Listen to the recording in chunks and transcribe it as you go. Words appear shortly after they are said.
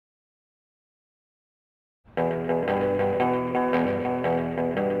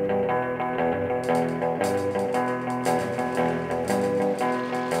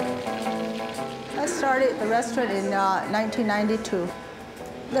restaurant in 1992.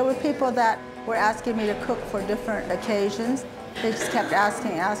 There were people that were asking me to cook for different occasions. They just kept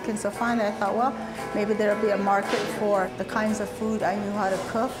asking, so finally I thought, well, maybe there'll be a market for the kinds of food I knew how to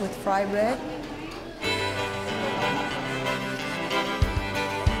cook with fry bread.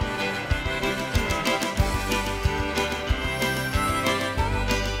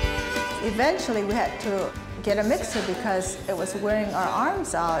 Eventually we had to get a mixer because it was wearing our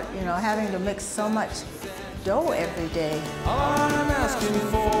arms out, you know, having to mix so much dough every day. All I'm asking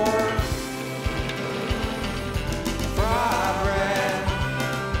for, fry bread.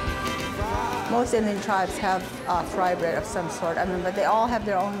 Most Indian tribes have fry bread of some sort, but they all have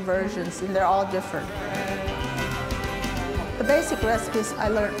their own versions and they're all different. The basic recipes I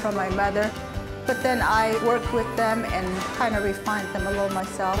learned from my mother, but then I worked with them and kind of refined them a little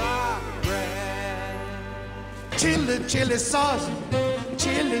myself. Chili, chili sauce,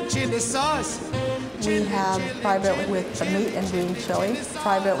 chili, chili sauce. We have fry bread with the meat and green chili,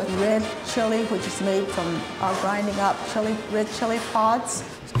 fry bread with red chili, which is made from grinding up red chili pods.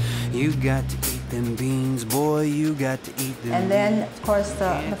 You got to eat them beans, boy, you got to eat them. And then, of course,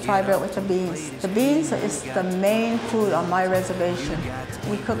 the fry bread with the beans. The beans is the main food on my reservation.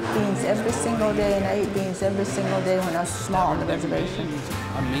 We cooked beans every single day, and I ate beans every single day when I was small on the reservation.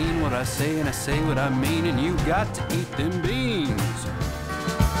 I mean what I say, and I say what I mean, and you got to eat them beans.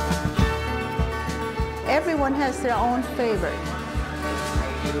 Everyone has their own favorite.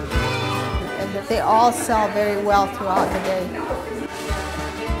 And they all sell very well throughout the day.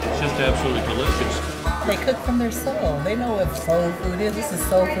 It's just absolutely delicious. They cook from their soul. They know what soul food is. This is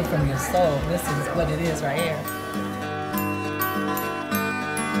soul food from your soul. This is what it is right here.